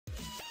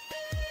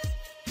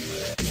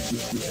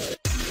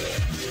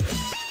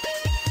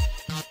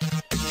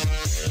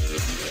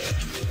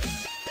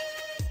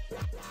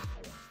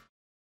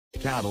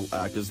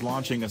Cadillac is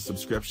launching a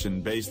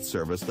subscription-based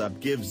service that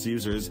gives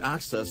users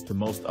access to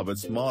most of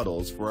its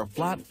models for a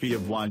flat fee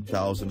of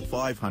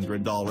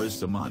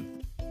 $1,500 a month.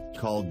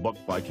 Called Book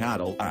by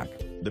Cadillac,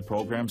 the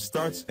program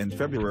starts in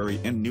February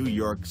in New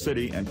York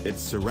City and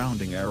its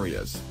surrounding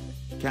areas.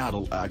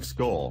 Cadillac's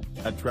goal: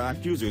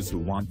 attract users who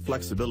want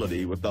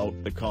flexibility without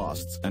the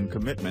costs and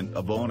commitment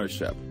of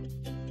ownership.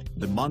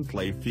 The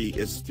monthly fee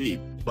is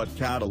steep, but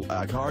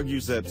Cadillac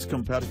argues it's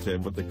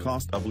competitive with the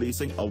cost of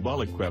leasing a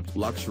well-equipped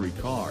luxury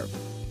car.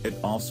 It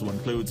also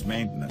includes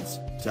maintenance,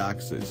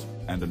 taxes,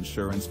 and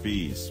insurance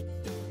fees.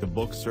 The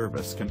book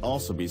service can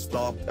also be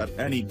stopped at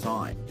any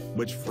time,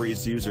 which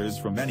frees users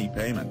from any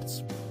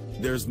payments.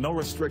 There's no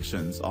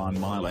restrictions on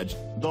mileage,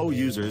 though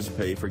users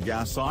pay for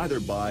gas either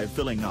by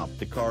filling up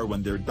the car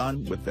when they're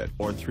done with it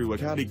or through a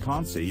Caddy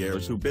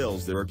concierge who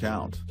bills their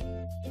account.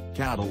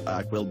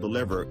 Cadillac will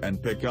deliver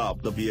and pick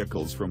up the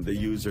vehicles from the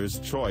user's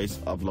choice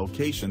of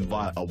location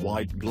via a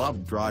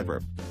white-glove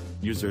driver.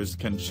 Users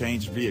can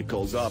change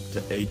vehicles up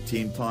to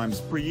 18 times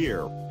per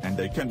year, and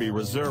they can be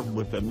reserved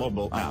with a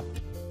mobile app.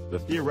 The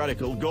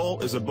theoretical goal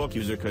is a book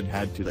user could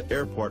head to the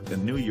airport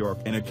in New York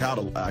in a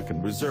Cadillac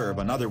and reserve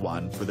another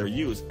one for their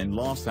use in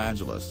Los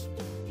Angeles.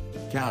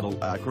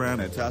 Cadillac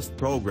ran a test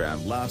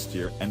program last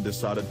year and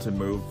decided to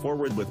move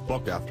forward with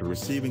Book after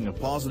receiving a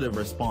positive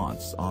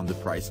response on the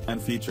price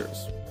and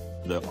features.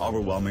 The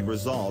overwhelming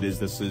result is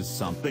this is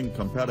something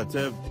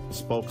competitive,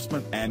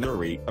 spokesman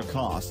Anuri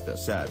Acosta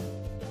said.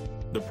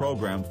 The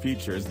program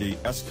features the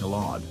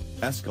Escalade,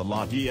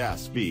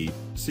 ESB,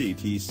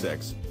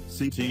 CT6,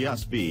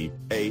 CTSB,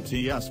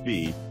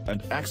 ATSB,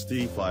 and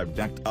XT5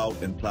 decked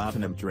out in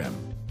platinum trim.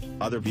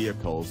 Other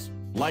vehicles,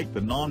 like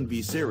the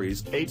non-V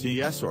Series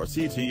ATS or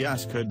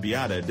CTS, could be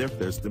added if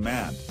there's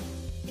demand.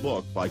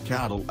 Book by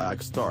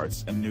Cadillac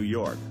starts in New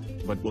York,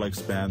 but will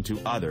expand to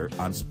other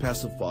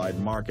unspecified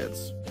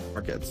markets.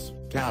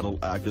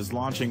 Cadillac is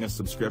launching a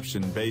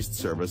subscription-based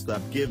service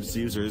that gives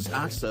users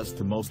access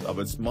to most of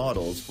its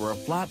models for a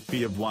flat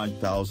fee of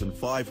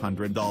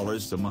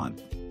 $1,500 a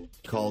month.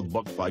 Called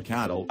Book by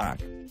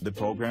Cadillac, the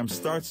program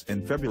starts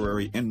in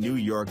February in New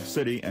York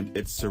City and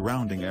its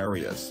surrounding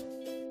areas.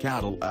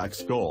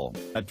 Cadillac's goal: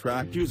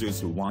 attract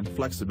users who want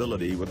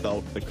flexibility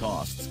without the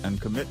costs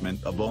and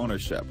commitment of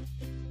ownership.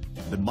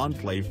 The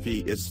monthly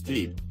fee is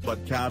steep,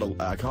 but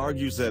Cadillac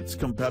argues it's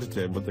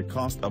competitive with the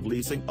cost of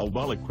leasing a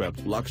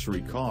well-equipped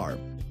luxury car.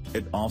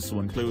 It also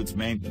includes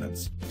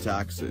maintenance,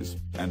 taxes,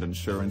 and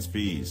insurance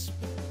fees.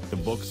 The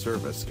book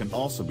service can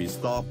also be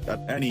stopped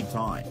at any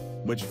time,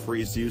 which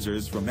frees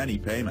users from any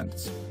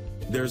payments.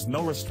 There's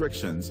no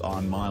restrictions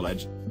on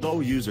mileage,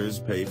 though users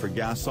pay for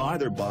gas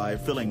either by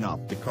filling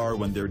up the car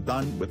when they're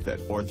done with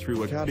it or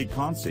through a Caddy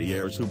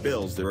concierge who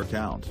bills their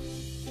account.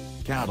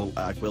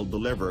 Cadillac will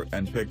deliver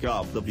and pick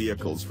up the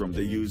vehicles from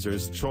the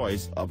user's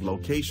choice of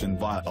location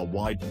via a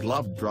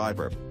white-glove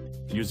driver.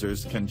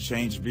 Users can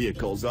change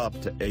vehicles up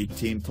to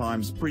 18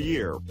 times per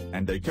year,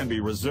 and they can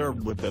be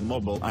reserved with a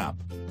mobile app.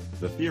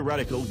 The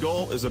theoretical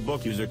goal is a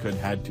book user could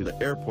head to the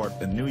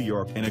airport in New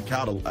York in a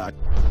Cadillac.